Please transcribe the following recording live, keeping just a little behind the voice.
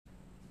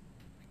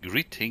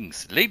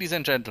Greetings, ladies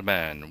and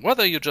gentlemen.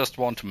 Whether you just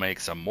want to make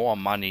some more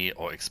money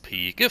or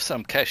XP, give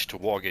some cash to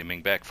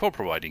Wargaming back for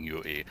providing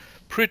you a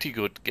pretty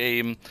good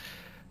game,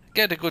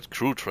 get a good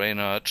crew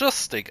trainer, just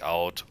stick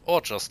out, or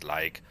just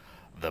like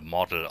the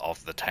model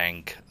of the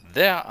tank,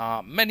 there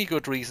are many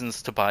good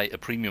reasons to buy a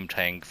premium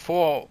tank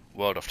for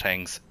World of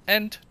Tanks,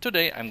 and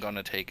today I'm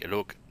gonna take a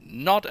look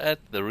not at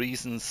the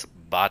reasons,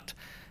 but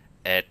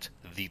at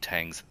the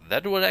tanks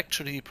that will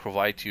actually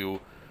provide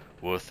you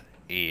with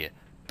a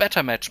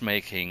better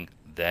matchmaking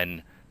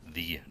than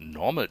the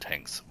normal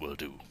tanks will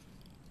do.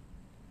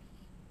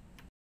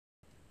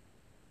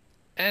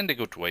 And a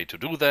good way to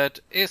do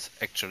that is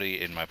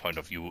actually, in my point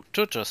of view,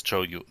 to just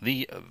show you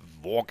the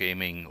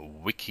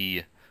Wargaming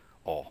wiki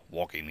or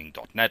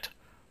wargaming.net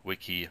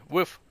wiki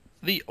with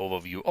the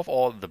overview of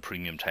all the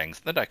premium tanks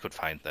that I could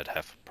find that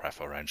have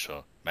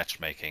preferential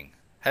matchmaking.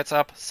 Heads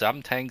up,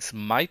 some tanks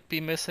might be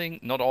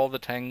missing. Not all the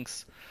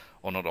tanks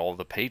or not all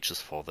the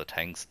pages for the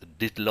tanks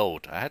did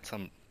load. I had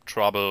some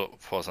trouble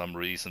for some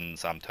reason.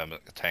 Some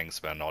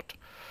tanks were not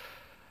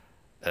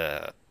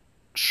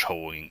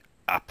showing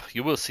up.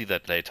 You will see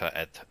that later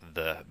at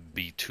the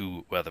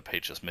B2 where the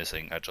page is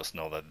missing. I just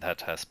know that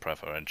that has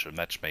preferential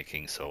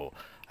matchmaking, so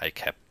I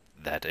kept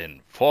that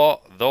in.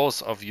 For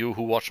those of you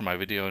who watch my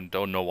video and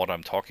don't know what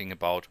I'm talking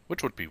about,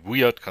 which would be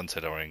weird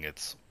considering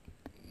it's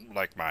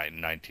like my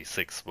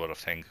 96 World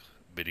of Tanks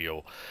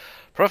video,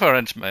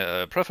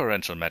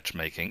 preferential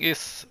matchmaking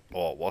is,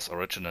 or was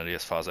originally,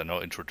 as far as I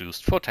know,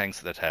 introduced for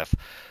tanks that have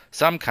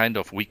some kind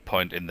of weak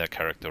point in their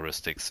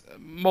characteristics.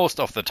 Most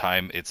of the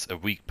time it's a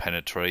weak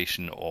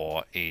penetration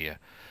or a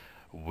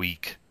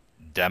weak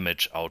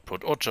damage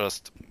output, or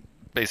just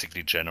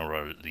basically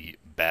generally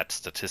bad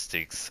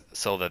statistics,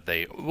 so that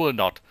they will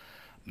not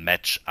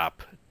match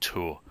up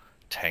to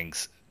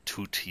tanks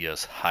 2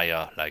 tiers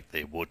higher like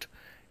they would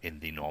in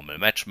the normal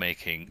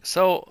matchmaking,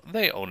 so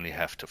they only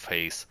have to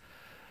face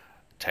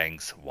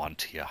tanks 1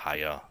 tier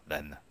higher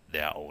than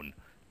their own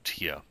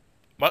tier.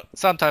 But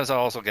sometimes I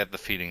also get the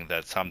feeling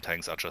that some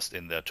tanks are just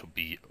in there to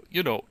be,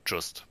 you know,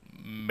 just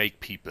make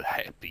people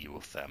happy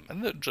with them,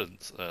 and then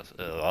just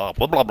blah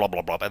blah blah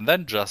blah blah, and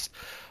then just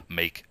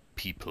make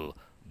people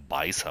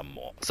buy some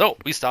more. So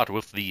we start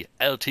with the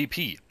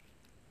LTP.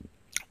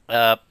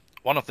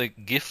 One of the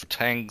gift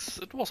tanks,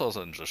 it was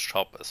also in the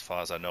shop as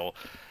far as I know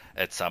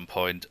at some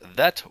point,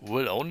 that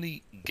will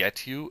only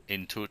get you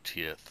into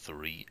tier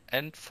 3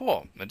 and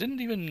 4. I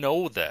didn't even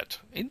know that.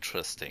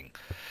 Interesting.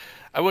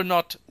 I will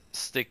not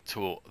stick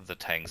to the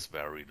tanks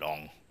very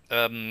long.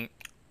 And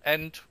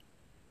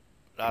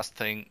last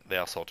thing, they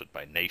are sorted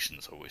by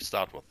nation. So we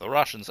start with the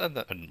Russians and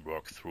then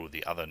work through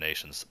the other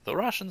nations. The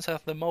Russians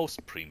have the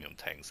most premium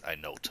tanks, I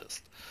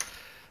noticed.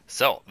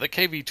 So, the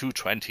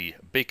KV-220,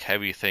 big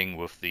heavy thing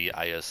with the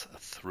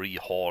IS-3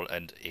 hull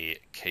and a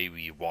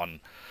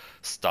KV-1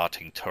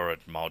 starting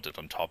turret mounted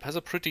on top, has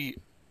a pretty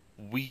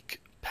weak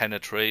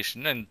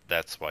penetration, and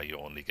that's why you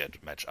only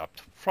get match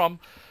up from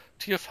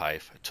tier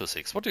 5 to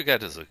 6. What you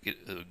get is a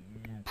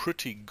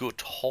pretty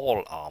good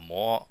hull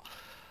armor,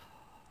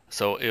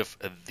 so if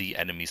the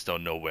enemies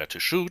don't know where to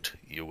shoot,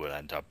 you will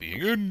end up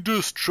being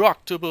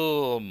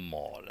indestructible,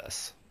 more or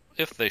less.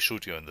 If they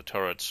shoot you in the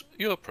turret,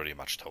 you're pretty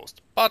much toast,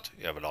 but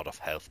you have a lot of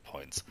health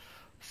points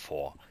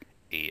for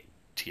a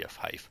tier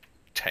 5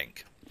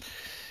 tank.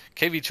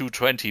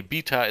 KV-220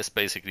 beta is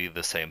basically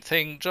the same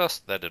thing,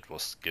 just that it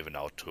was given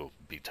out to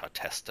beta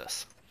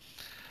testers.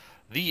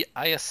 The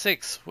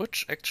IS-6,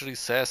 which actually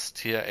says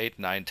tier 8,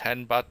 9,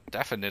 10, but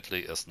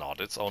definitely is not.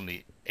 It's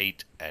only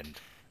 8 and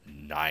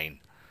 9.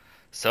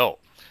 So,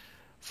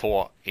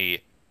 for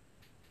a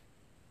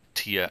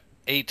tier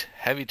 8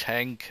 heavy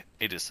tank,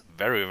 it is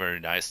very, very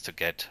nice to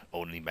get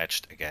only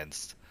matched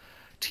against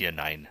tier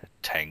 9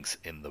 tanks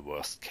in the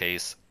worst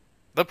case.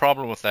 The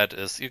problem with that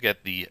is you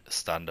get the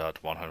standard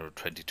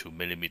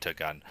 122mm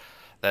gun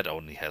that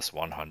only has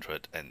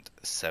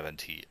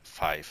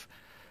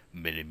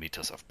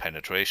 175mm of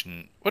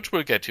penetration, which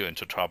will get you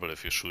into trouble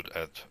if you shoot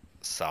at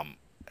some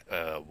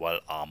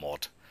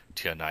well-armored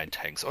tier 9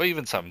 tanks, or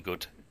even some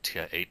good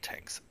tier 8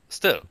 tanks.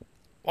 Still,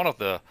 one of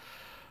the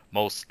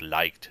most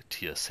liked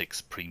tier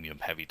 6 premium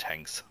heavy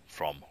tanks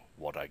from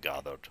what I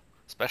gathered,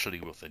 especially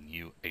with the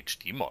new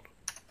HD mod.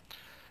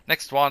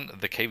 Next one,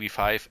 the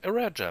KV-5, a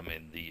rare gem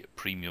in the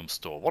premium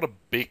store. What a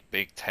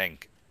big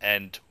tank,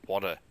 and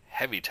what a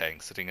heavy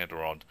tank, sitting at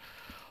around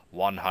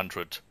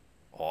 100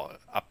 or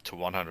up to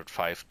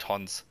 105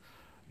 tons,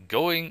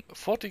 going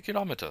 40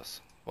 kilometers.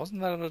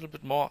 Wasn't that a little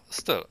bit more?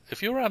 Still,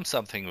 if you ram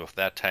something with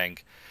that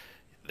tank,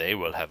 they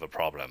will have a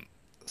problem.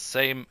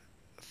 Same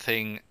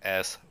thing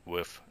as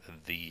with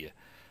the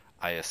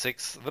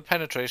IS-6. The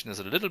penetration is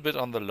a little bit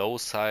on the low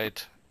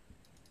side,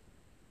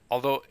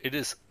 although it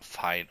is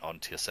fine on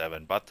tier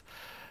 7, but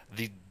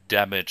the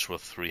damage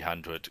with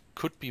 300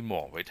 could be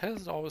more. Wait,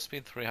 has it always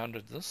been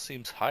 300? This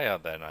seems higher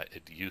than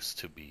it used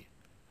to be.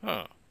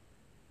 Huh.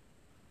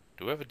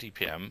 Do we have a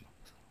DPM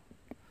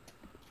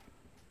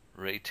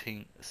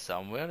rating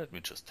somewhere? Let me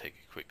just take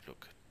a quick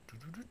look.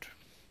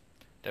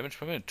 Damage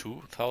per minute,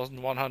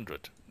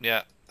 2100.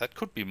 Yeah, that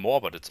could be more,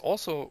 but it's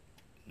also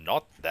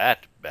not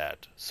that bad.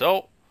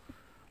 So,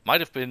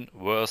 might have been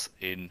worse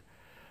in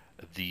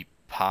the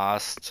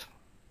past.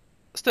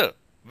 Still,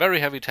 very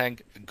heavy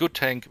tank, good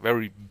tank,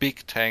 very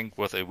big tank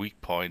with a weak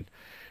point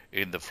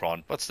in the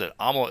front. But still,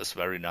 armor is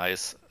very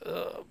nice.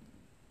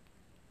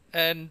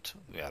 And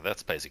yeah,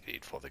 that's basically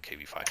it for the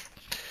KV5.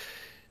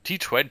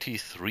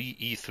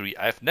 T23E3.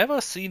 I've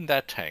never seen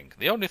that tank.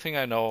 The only thing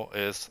I know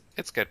is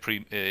it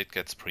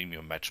gets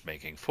premium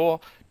matchmaking for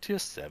tier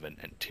 7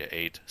 and tier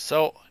 8,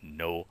 so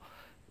no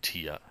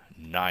tier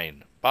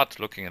 9. But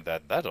looking at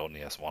that, that only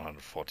has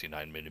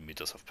 149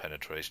 millimeters of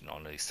penetration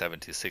on a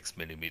 76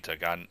 millimeter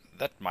gun.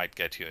 That might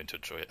get you into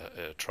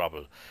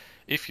trouble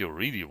if you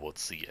really would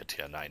see a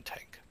tier 9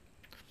 tank.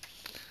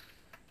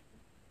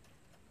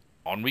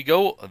 On we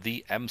go,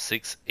 the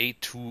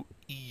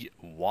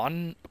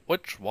M6A2E1,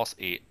 which was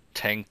a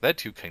tank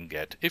that you can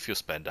get if you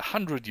spend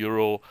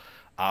 €100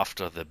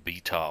 after the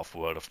beta of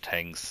World of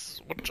Tanks,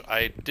 which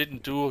I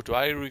didn't do. Do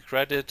I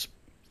regret it?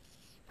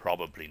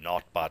 Probably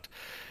not, but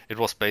it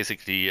was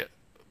basically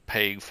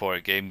paying for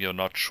a game you're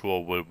not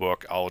sure will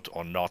work out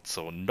or not,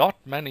 so not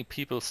many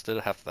people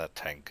still have that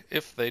tank.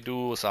 If they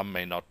do, some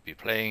may not be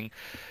playing.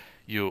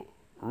 You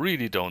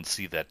really don't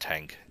see that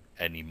tank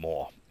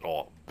anymore,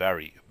 or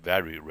very,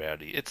 very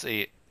rarely. It's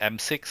a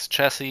M6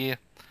 chassis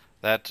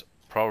that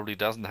probably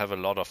doesn't have a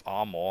lot of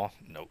armor.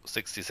 No,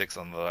 66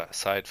 on the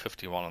side,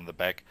 51 on the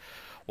back,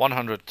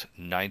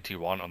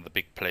 191 on the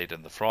big plate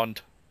in the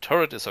front.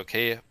 Turret is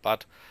okay,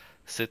 but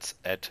sits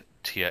at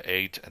tier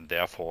 8 and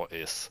therefore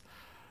is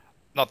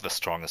not the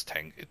strongest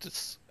tank.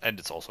 And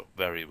it's also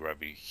very,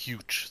 very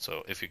huge.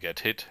 So if you get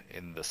hit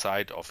in the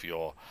side of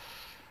your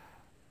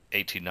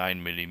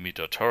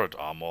 89mm turret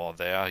armor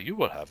there, you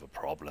will have a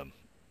problem.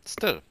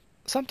 Still,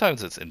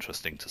 sometimes it's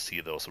interesting to see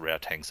those rare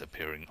tanks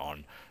appearing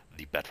on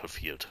the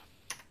battlefield.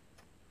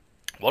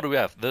 What do we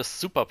have? The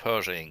Super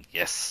Pershing.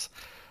 Yes,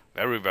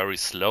 very, very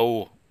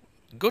slow.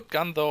 Good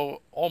gun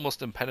though,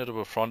 almost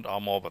impenetrable front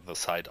armor, but the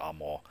side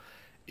armor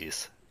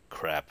is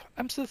crap.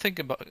 I'm still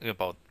thinking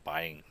about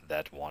buying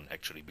that one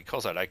actually,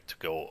 because I like to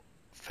go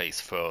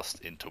face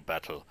first into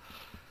battle.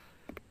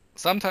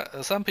 Some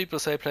people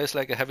say plays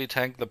like a heavy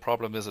tank. The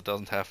problem is it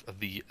doesn't have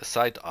the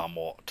side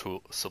armor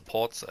to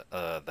support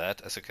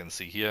that, as you can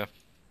see here.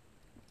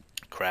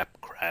 Crap.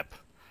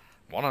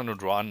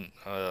 101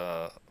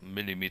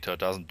 millimeter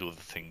doesn't do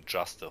the thing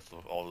justice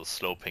with all the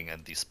sloping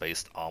and the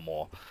spaced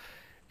armor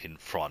in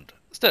front.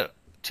 Still,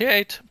 tier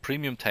 8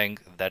 premium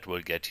tank that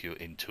will get you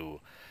into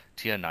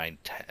tier 9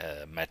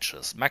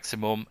 matches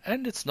maximum,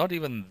 and it's not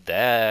even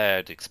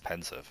that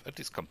expensive, at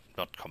least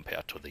not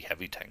compared to the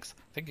heavy tanks.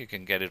 I think you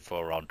can get it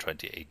for around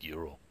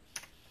 €28.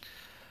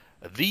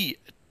 The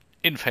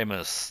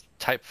infamous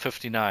Type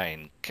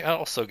 59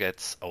 also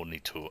gets only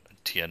to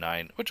tier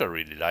 9, which I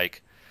really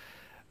like.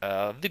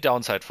 The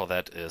downside for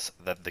that is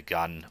that the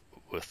gun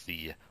with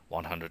the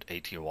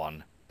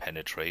 181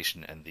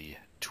 penetration and the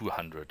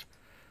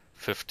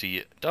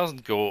 250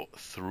 doesn't go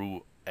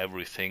through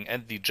everything,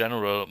 and the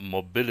general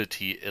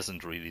mobility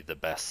isn't really the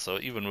best. So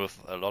even with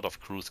a lot of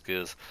cruise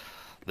skills,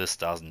 this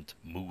doesn't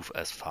move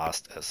as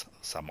fast as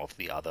some of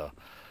the other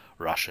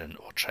Russian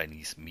or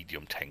Chinese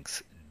medium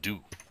tanks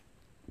do.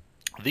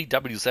 The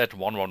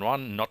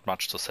WZ-111, not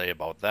much to say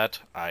about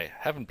that. I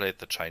haven't played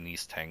the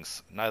Chinese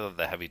tanks, neither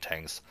the heavy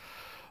tanks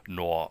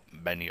nor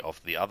many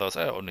of the others.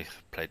 I only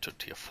played to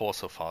tier 4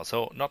 so far,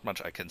 so not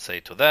much I can say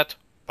to that,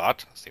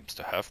 but seems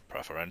to have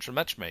preferential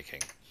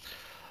matchmaking.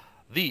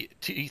 The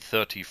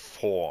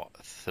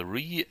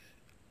T-34-3,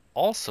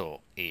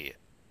 also a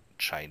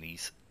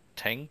Chinese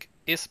tank,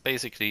 is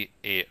basically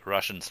a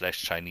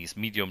Russian/Chinese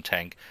medium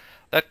tank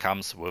that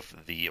comes with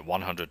the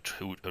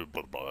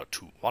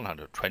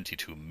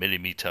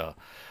 122mm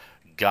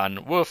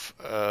gun with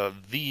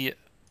the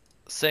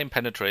same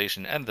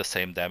penetration and the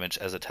same damage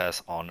as it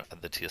has on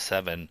the tier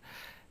 7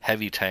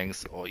 heavy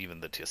tanks or even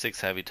the tier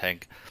 6 heavy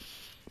tank.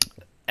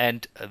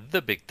 And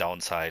the big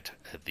downside,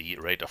 the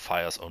rate of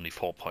fire is only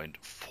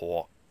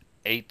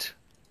 4.48.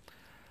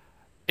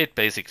 It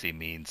basically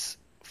means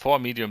for a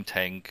medium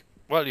tank,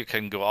 well, you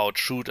can go out,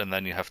 shoot, and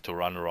then you have to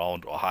run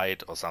around or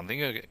hide or something.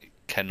 You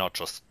cannot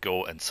just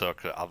go and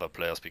circle other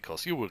players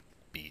because you will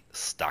be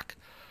stuck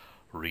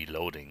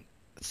reloading.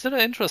 It's still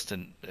an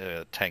interesting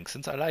tank,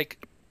 since I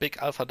like big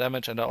alpha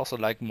damage and I also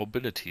like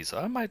mobility, so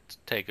I might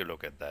take a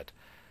look at that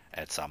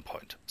at some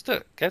point.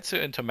 Still, gets you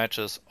into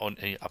matches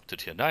only up to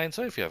tier 9,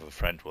 so if you have a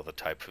friend with a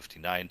Type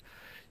 59,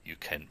 you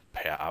can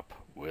pair up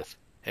with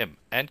him.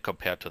 And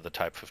compared to the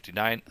Type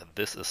 59,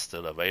 this is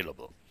still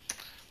available.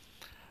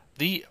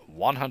 The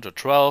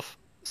 112,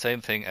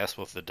 same thing as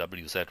with the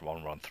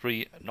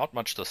WZ-113, not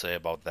much to say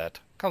about that.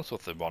 Comes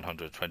with the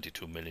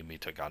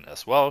 122mm gun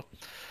as well,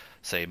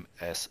 same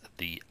as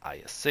the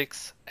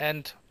IS-6,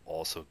 and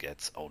also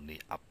gets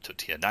only up to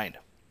tier 9.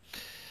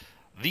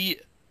 The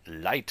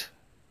light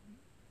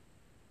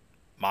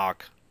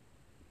Mark,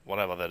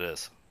 whatever that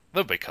is,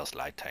 the Vickers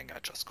light tank, I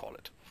just call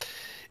it,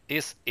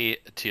 is a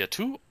tier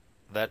 2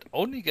 that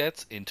only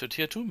gets into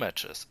tier 2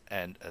 matches,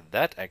 and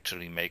that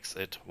actually makes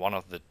it one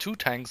of the 2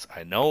 tanks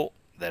I know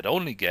that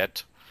only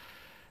get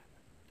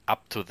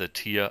up to the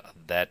tier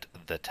that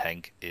the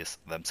tank is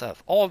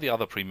themselves. All the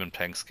other premium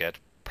tanks get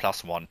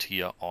 +1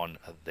 tier on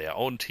their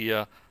own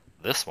tier.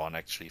 This one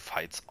actually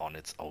fights on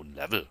its own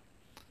level.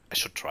 I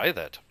should try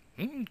that.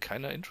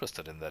 Kind of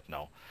interested in that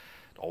now.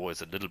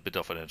 Always a little bit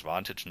of an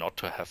advantage not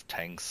to have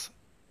tanks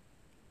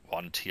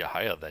one tier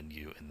higher than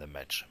you in the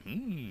match.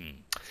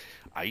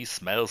 I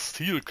smell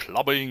steel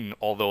clubbing,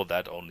 although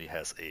that only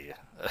has a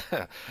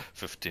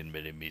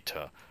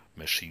 15mm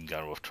machine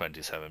gun with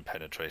 27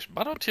 penetration.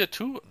 But on tier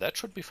 2, that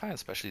should be fine,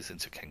 especially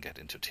since you can get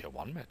into tier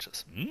 1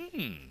 matches.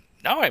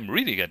 Now I'm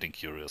really getting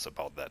curious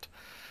about that.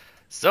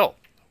 So,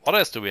 what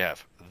else do we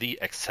have? The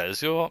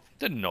Excelsior.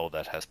 Didn't know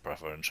that has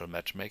preferential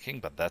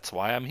matchmaking, but that's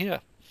why I'm here.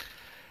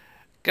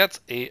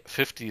 Gets a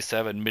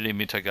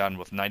 57mm gun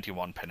with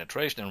 91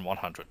 penetration and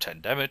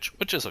 110 damage,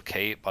 which is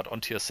okay, but on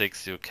tier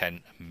 6 you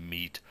can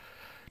meet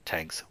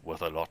tanks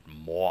with a lot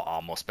more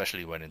armor,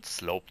 especially when it's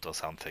sloped or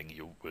something,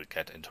 you will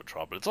get into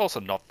trouble. It's also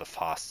not the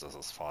fastest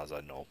as far as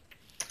I know.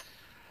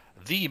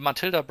 The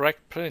Matilda Black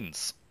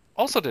Prince.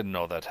 Also didn't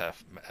know that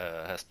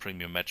has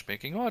premium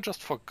matchmaking, or I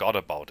just forgot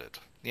about it.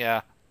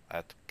 Yeah,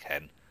 that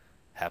can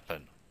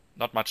happen.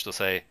 Not much to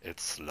say,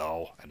 it's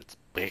slow and it's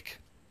big.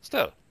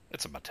 Still,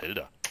 it's a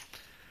Matilda.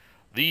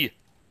 The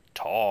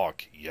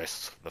Talk,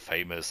 yes, the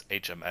famous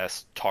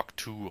HMS Talk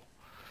 2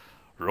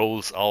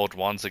 rolls out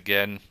once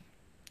again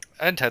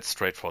and heads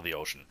straight for the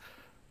ocean.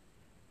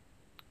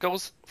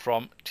 Goes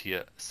from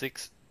tier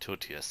 6 to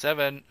tier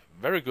 7.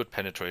 Very good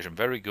penetration,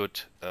 very good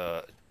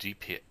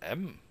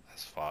DPM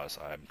as far as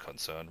I'm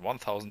concerned.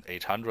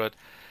 1800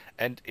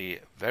 and a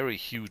very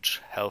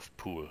huge health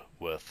pool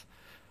with,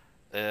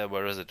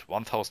 where is it,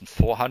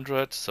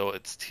 1400. So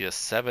it's tier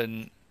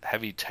 7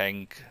 heavy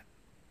tank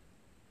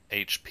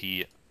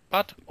HP,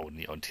 but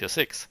only on tier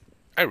 6.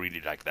 I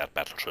really like that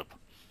battleship.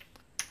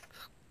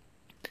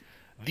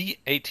 The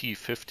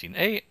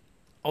AT-15A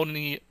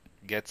only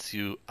gets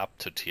you up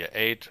to tier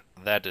 8.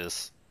 That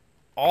is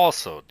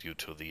also due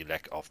to the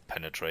lack of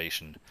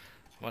penetration.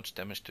 How much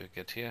damage do we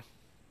get here?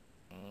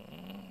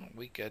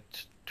 We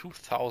get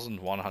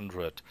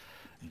 2100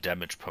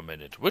 damage per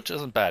minute, which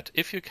isn't bad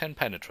if you can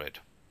penetrate.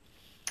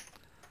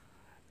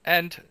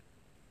 And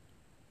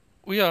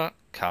we are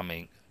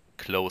coming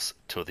close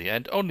to the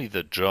end. Only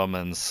the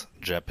Germans,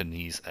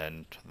 Japanese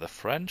and the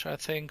French, I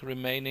think,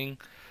 remaining.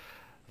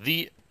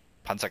 The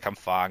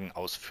Panzerkampfwagen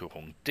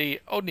Ausführung D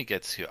only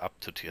gets you up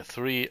to tier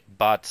 3,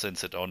 but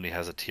since it only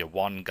has a tier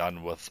 1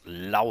 gun with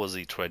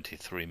lousy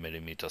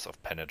 23mm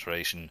of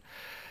penetration,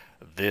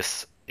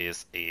 this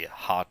is a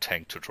hard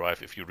tank to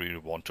drive if you really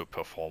want to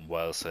perform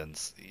well,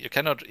 since you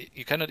cannot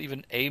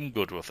even aim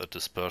good with a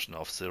dispersion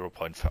of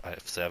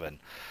 0.57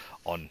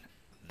 on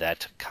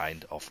that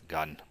kind of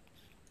gun.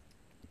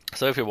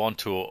 So if you want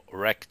to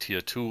wreck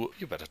tier 2,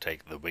 you better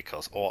take the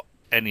Vickers or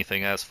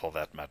anything else for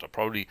that matter.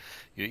 Probably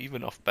you're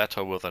even off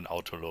better with an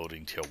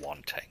auto-loading tier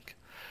 1 tank.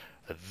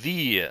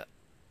 The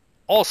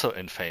also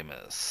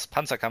infamous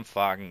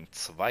Panzerkampfwagen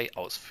 2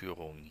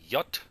 Ausführung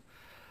J.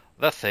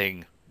 The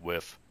thing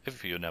with,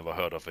 if you never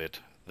heard of it,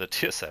 the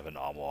tier 7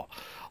 armor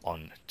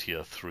on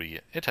tier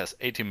 3. It has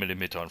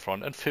 80mm in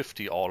front and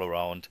 50 all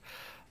around.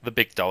 The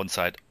big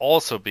downside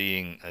also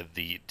being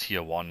the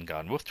tier 1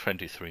 gun with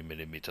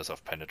 23mm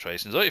of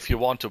penetration. So if you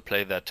want to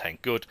play that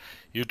tank good,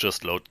 you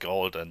just load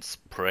gold and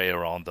spray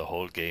around the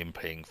whole game,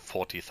 paying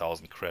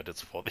 40,000 credits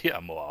for the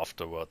ammo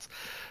afterwards.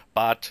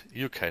 But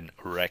you can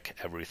wreck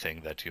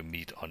everything that you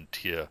meet on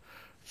tier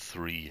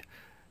 3.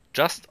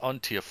 Just on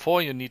tier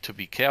 4 you need to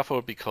be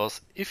careful,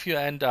 because if you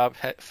end up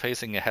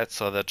facing a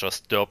hetzer that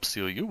just derps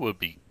you, you will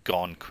be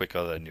gone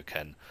quicker than you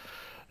can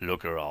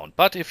look around.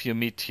 But if you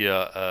meet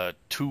tier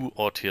 2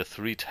 or tier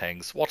 3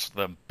 tanks, watch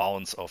them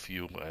bounce off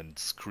you and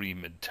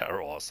scream in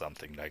terror or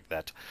something like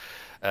that.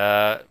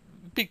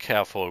 Be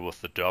careful with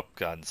the derp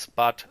guns,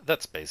 but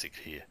that's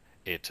basically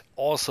it.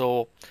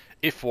 Also,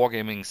 if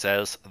Wargaming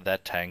sells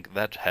that tank,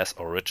 that has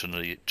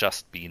originally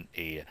just been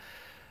a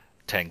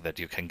tank that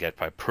you can get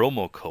by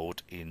promo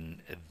code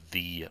in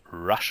the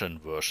Russian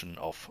version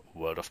of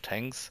World of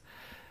Tanks.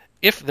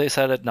 If they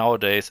sell it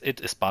nowadays,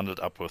 it is bundled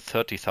up with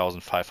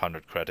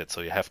 30,500 credits,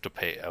 so you have to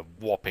pay a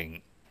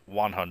whopping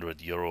 100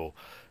 euro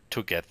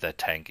to get that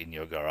tank in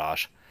your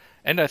garage.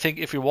 And I think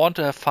if you want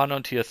to have fun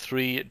on tier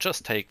 3,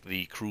 just take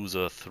the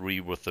Cruiser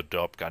 3 with the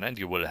derp gun and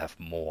you will have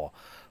more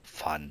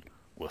fun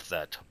with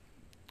that.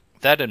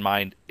 That in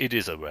mind, it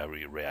is a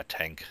very rare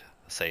tank,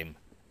 same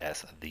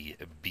as the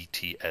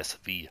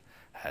BTSV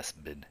has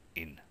been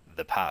in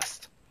the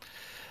past.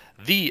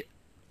 The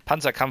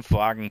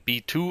Panzerkampfwagen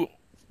B2,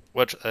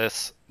 which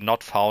is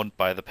not found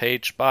by the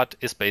page, but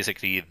is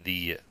basically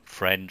the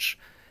French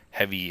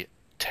heavy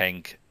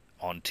tank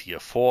on tier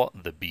 4,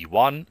 the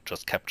B1,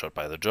 just captured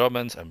by the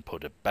Germans and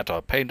put a better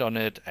paint on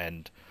it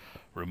and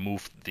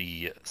removed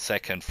the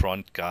second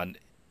front gun.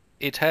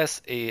 It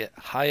has a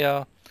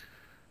higher...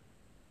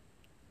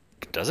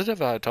 Does it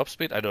have a high top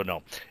speed? I don't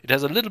know. It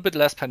has a little bit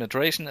less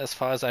penetration as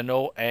far as I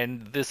know,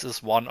 and this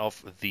is one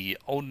of the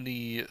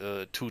only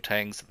two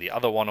tanks, the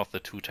other one of the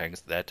two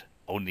tanks that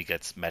only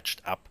gets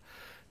matched up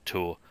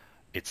to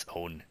its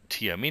own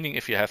tier. Meaning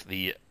if you have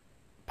the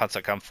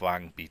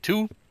Panzerkampfwagen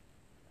B2,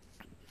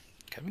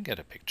 can we get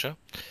a picture?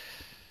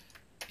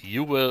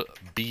 You will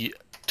be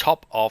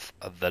top of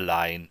the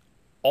line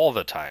all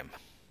the time.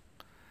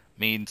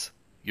 Means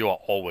you are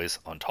always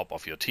on top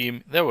of your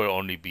team. There will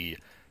only be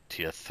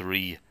tier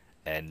 3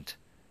 and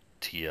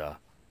tier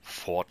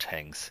 4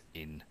 tanks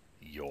in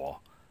your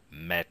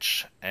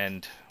match.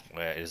 And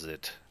where is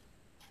it?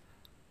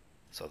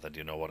 So that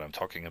you know what I'm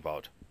talking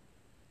about.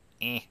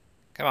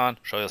 Come on,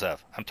 show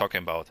yourself. I'm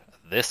talking about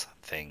this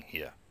thing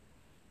here.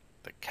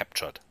 The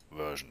captured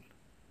version.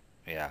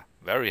 Yeah,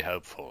 very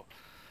helpful.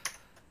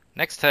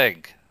 Next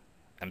tank.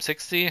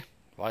 M60.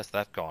 Why is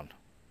that gone?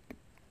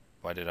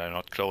 Why did I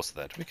not close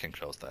that? We can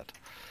close that.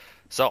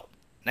 So,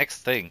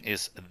 next thing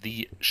is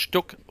the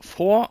Stück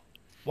 4.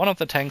 One of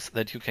the tanks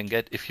that you can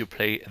get if you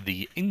play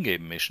the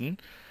in-game mission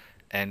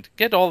and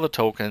get all the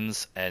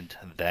tokens and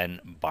then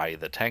buy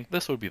the tank.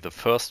 This will be the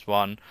first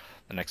one.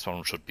 The next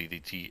one should be the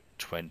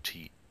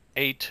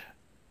T28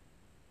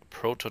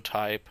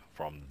 prototype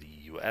from the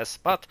US,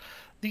 but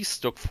the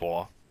Stück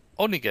 4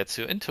 only gets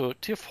you into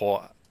tier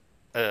 4,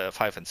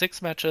 5 and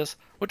 6 matches,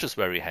 which is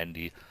very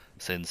handy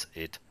since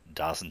it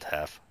doesn't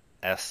have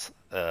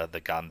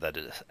the gun that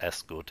is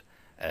as good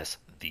as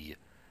the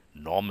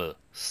normal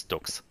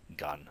Stux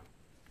gun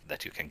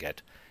that you can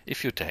get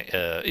if you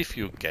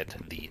get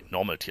the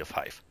normal tier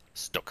 5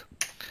 Stuck.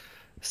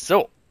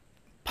 So,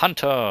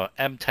 Panther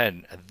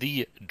M10,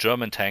 the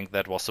German tank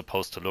that was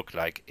supposed to look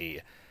like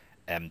a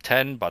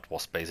M10 but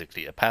was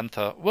basically a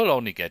Panther, will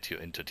only get you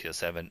into tier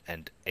 7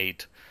 and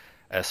 8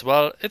 as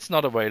well. It's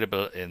not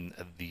available in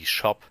the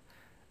shop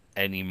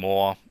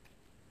anymore,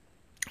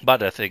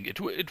 but I think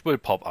it will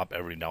pop up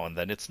every now and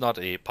then. It's not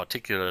a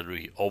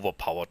particularly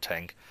overpowered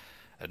tank.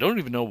 I don't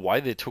even know why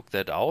they took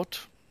that out,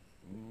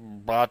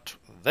 but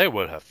they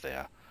will have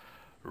their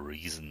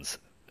reasons.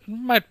 It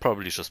might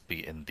probably just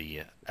be in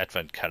the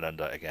advent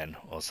calendar again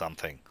or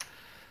something.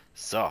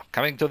 So,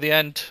 coming to the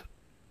end,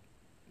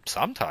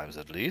 sometimes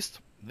at least,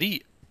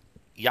 the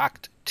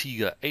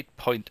Jagdtiger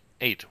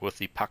 8.8 with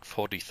the Pak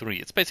 43.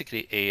 It's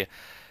basically a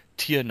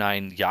tier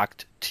 9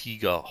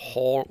 Jagdtiger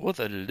Hall with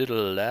a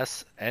little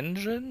less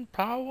engine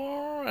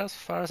power. As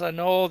far as I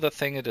know, the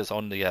thing it is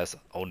only has,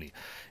 only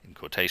in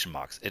quotation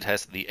marks, it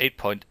has the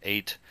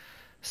 8.8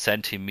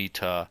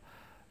 centimeter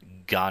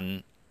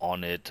gun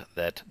on it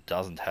that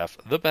doesn't have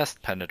the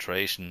best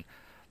penetration,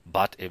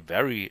 but a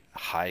very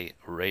high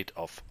rate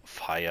of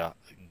fire,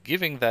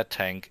 giving that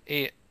tank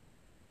a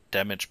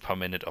damage per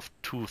minute of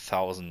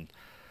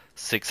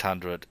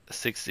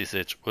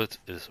 2,666, which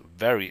is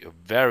very,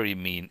 very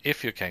mean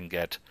if you can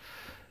get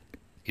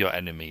your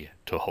enemy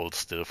to hold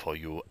still for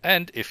you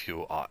and if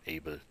you are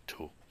able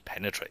to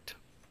penetrate.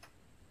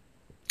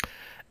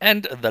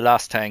 And the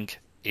last tank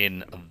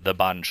in the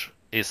bunch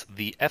is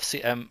the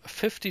FCM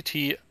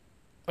 50T,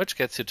 which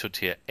gets you to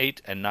tier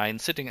 8 and 9,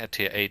 sitting at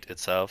tier 8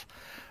 itself,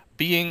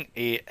 being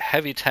a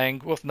heavy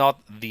tank with not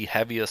the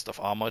heaviest of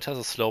armor. It has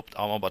a sloped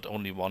armor, but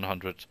only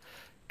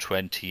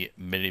 120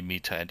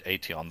 millimeter and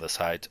 80 on the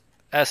side,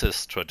 as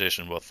is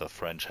tradition with the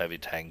French heavy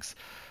tanks.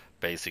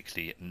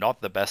 Basically not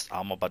the best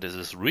armor, but it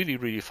is really,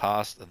 really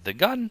fast. The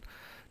gun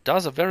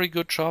does a very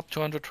good job.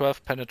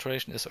 212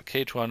 penetration is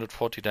okay.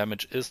 240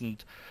 damage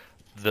isn't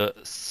the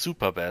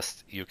super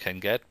best you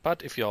can get,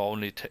 but if you're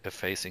only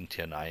facing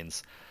tier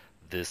 9s,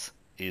 this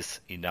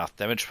is enough.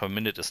 Damage per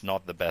minute is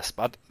not the best,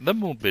 but the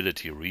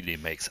mobility really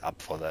makes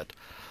up for that.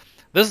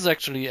 This is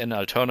actually an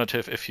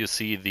alternative if you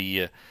see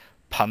the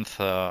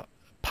Panther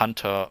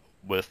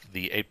with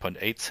the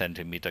 8.8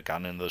 centimeter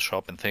gun in the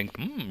shop and think,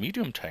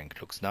 medium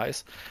tank looks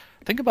nice.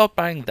 Think about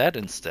buying that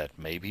instead,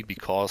 maybe,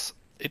 because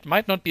it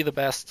might not be the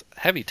best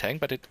heavy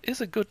tank, but it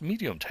is a good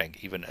medium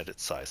tank even at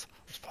its size,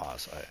 as far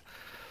as I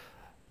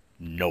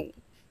know.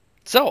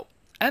 So,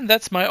 and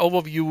that's my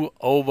overview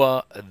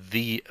over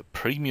the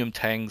premium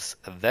tanks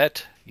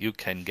that you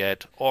can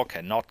get or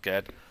cannot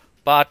get,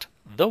 but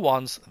the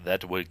ones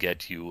that will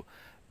get you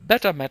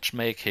better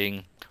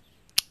matchmaking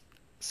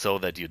so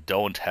that you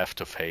don't have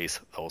to face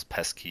those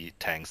pesky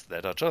tanks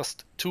that are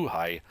just too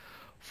high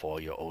for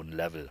your own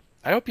level.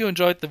 I hope you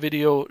enjoyed the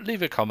video.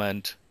 Leave a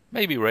comment,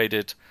 maybe rate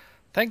it.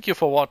 Thank you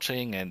for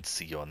watching and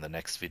see you on the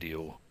next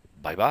video.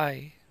 Bye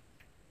bye.